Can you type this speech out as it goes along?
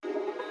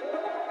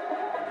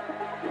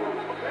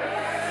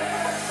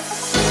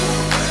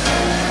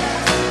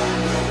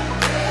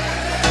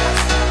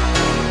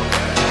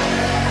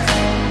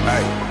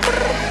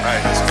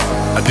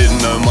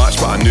Didn't know much,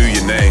 but I knew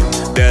your name.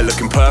 There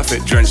looking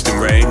perfect, drenched in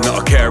rain. Not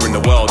a care in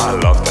the world, I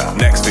love that.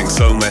 Next thing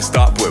so messed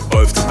up, we're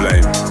both to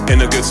blame. In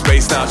a good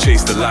space now,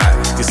 chase the light.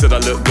 You said I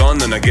look gone,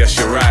 then I guess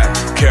you're right.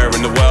 Care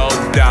in the world,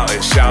 doubt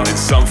it, shouting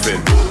something.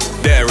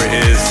 There it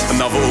is,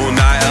 another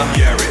all-nighter.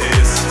 Yeah, it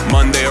is.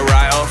 Monday a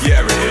write-off.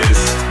 Yeah, it is.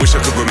 Wish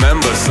I could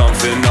remember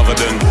something other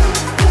than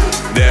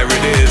there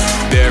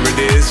it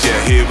is, yeah,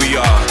 here we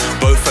are.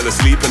 Both fell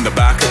asleep in the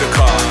back of the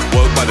car.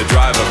 Woke by the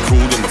driver,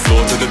 crawled on the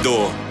floor to the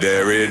door.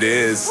 There it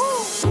is.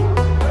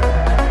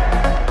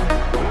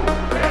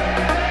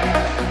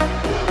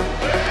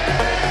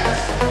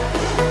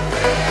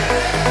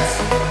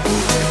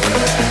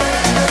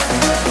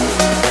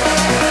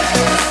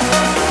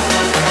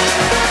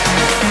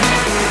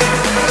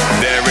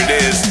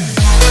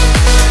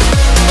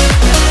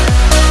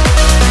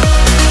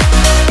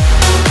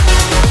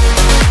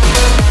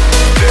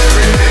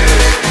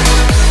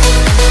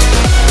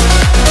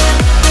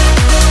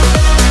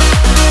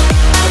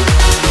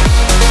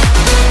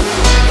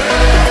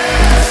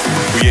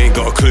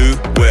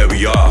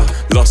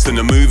 Lost in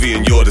a movie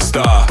and you're the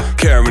star.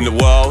 Care in the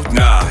world?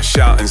 Nah,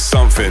 shouting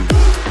something.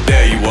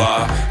 There you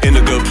are, in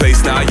a good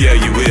place now, yeah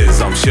you is.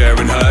 I'm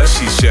sharing her,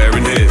 she's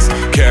sharing his.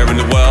 Care in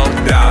the world?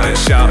 Doubt it,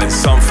 shouting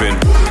something.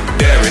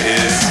 There it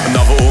is,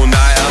 another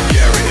all-nighter.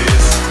 Yeah it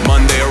is.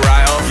 Monday a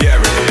write-off.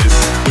 Yeah it is.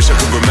 Wish I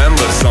could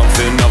remember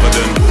something other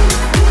than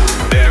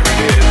there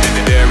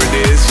it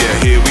is, yeah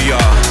here we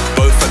are.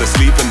 Both fell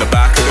asleep in the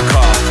back of the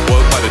car.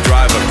 Woke by the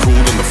driver,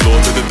 crawled on the floor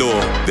to the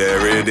door.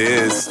 There it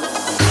is.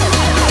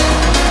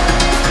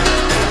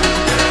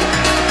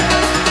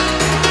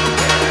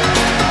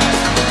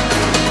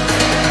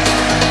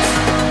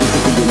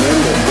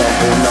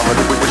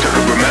 Wish I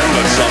could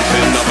remember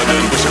something other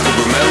than. Wish I could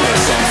remember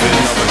something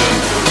other than.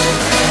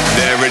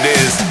 There it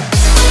is.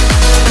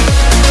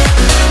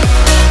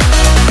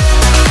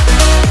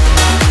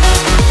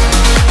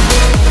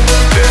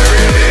 There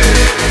it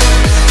is.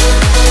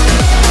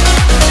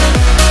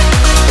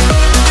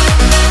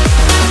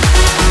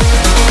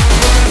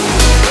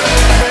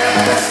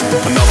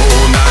 Another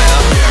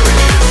all-nighter. Yeah it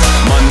is.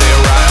 Monday a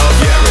write-off.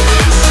 Yeah it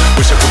is.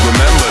 Wish I could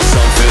remember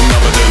something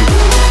other than.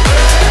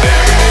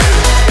 There it is.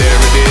 There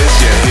it is,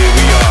 yeah, here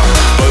we are.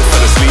 Both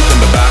fell asleep in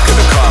the back of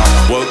the car.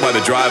 Woke by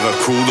the driver,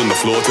 crawled on the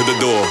floor to the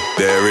door.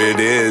 There it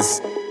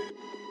is.